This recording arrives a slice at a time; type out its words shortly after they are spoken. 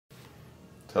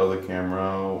Tell the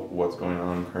camera what's going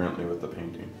on currently with the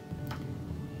painting.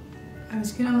 I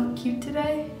was gonna look cute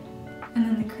today, and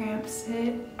then the cramps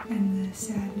hit, and the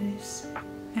sadness,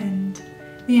 and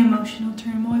the emotional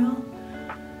turmoil.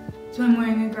 So I'm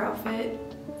wearing a girl outfit,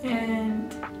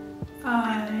 and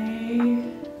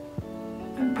I'm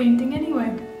painting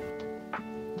anyway.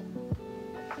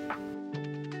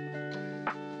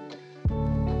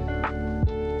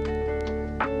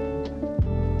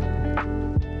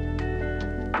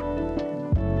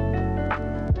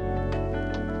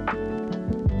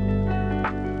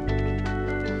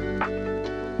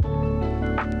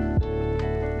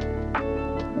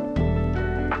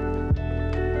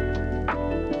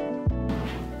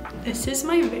 This is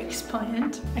my Vicks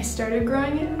plant. I started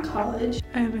growing it in college.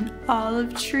 I have an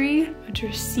olive tree, a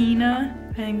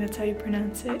Dracaena. I think that's how you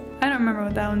pronounce it. I don't remember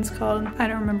what that one's called.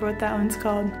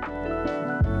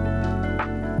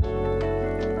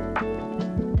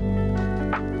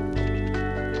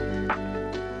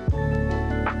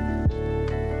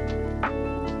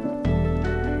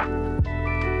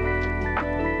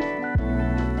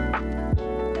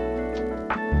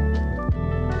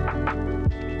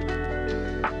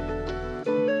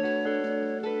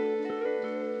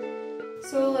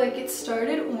 So like it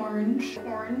started orange, and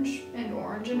orange, and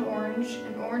orange, and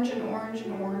orange, and orange,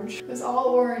 and orange. It was all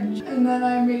orange. And then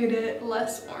I made it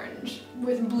less orange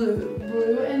with blue.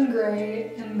 Blue and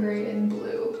gray and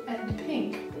blue, and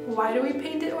pink. Why do we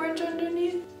paint it orange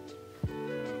underneath?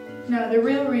 No, the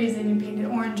real reason you paint it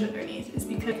orange underneath is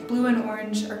because blue and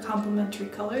orange are complementary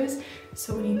colors.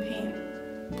 So when you paint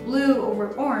blue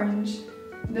over orange,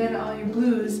 then all your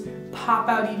blues pop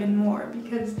out even more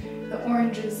because the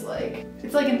orange is like,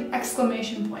 it's like an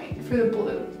exclamation point for the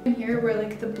blue. And here where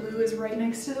like the blue is right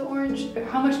next to the orange,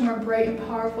 how much more bright and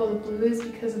powerful the blue is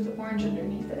because of the orange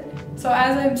underneath it. So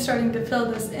as I'm starting to fill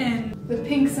this in, the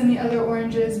pinks and the other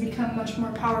oranges become much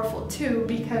more powerful too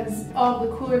because all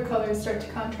the cooler colors start to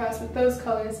contrast with those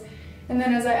colors. And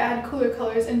then as I add cooler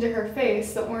colors into her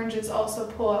face, the oranges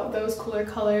also pull out those cooler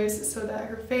colors so that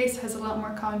her face has a lot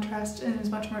more contrast and is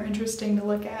much more interesting to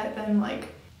look at than like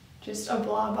just a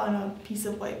blob on a piece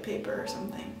of white paper or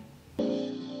something.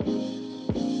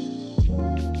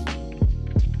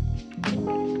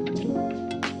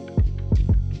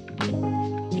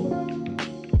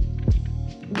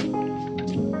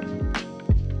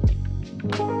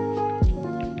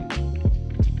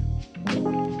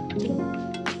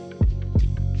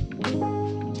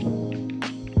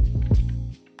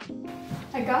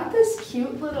 I got this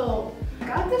cute little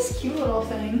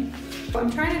thing. I'm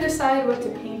trying to decide what to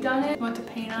paint on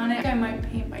it. I might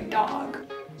paint my dog.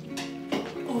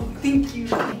 Oh, thank you.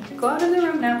 Go out of the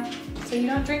room now so you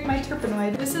don't drink my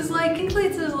terpenoid. This is like, I think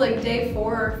this is like day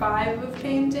 4 or 5 of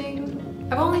painting.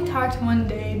 I've only talked one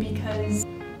day because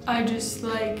I just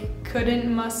like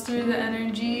couldn't muster the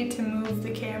energy to move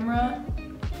the camera.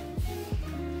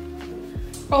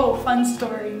 Oh, fun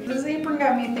story. This apron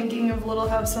got me thinking of Little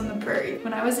House on the Prairie.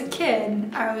 When I was a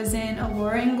kid, I was in a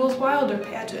Laura Ingalls Wilder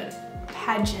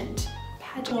pageant.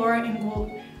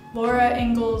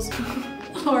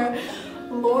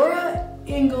 Laura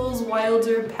Ingalls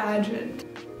Wilder pageant.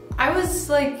 I was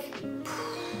like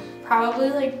probably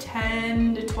like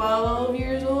 10 to 12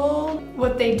 years old.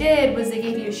 What they did was they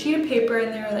gave you a sheet of paper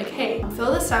and they were like, hey,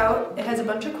 fill this out. It has a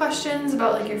bunch of questions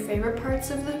about like your favorite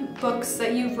parts of the books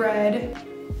that you've read.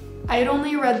 I had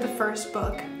only read the first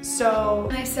book, so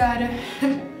I said,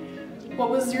 what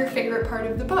was your favorite part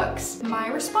of the books? My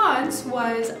response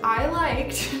was, I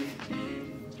liked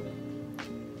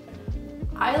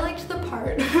the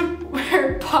part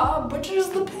where Pa butchers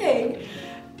the pig,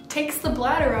 takes the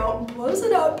bladder out, blows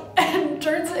it up, and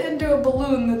turns it into a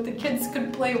balloon that the kids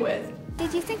could play with.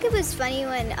 Did you think it was funny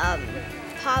when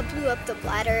Pa blew up the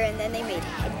bladder and then they made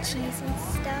head cheese and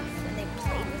stuff and they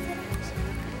played with it?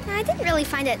 No, I didn't really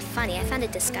find it funny. I found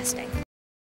it disgusting.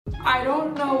 I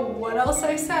don't know what else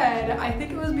I said. I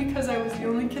think it was because I was the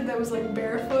only kid that was like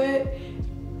barefoot.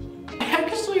 I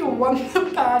actually won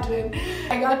the pageant.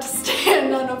 I got to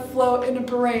stand on a float in a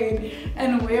parade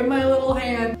and wave my little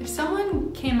hand. If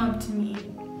someone came up to me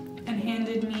and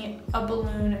handed me a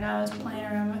balloon and I was playing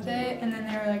around with it and then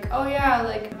they were like, oh yeah,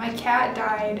 like my cat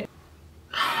died.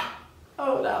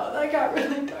 Oh no, that got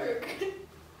really dark.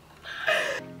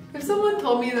 If someone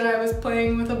told me that I was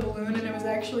playing with a balloon and it was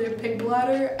actually a pig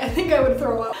bladder, I think I would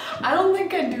throw up. I don't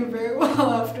think I'd do very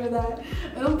well after that.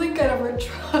 I don't think I'd ever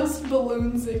trust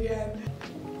balloons again.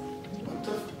 What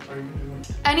the f are you doing?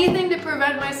 Anything to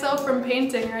prevent myself from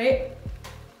painting, right?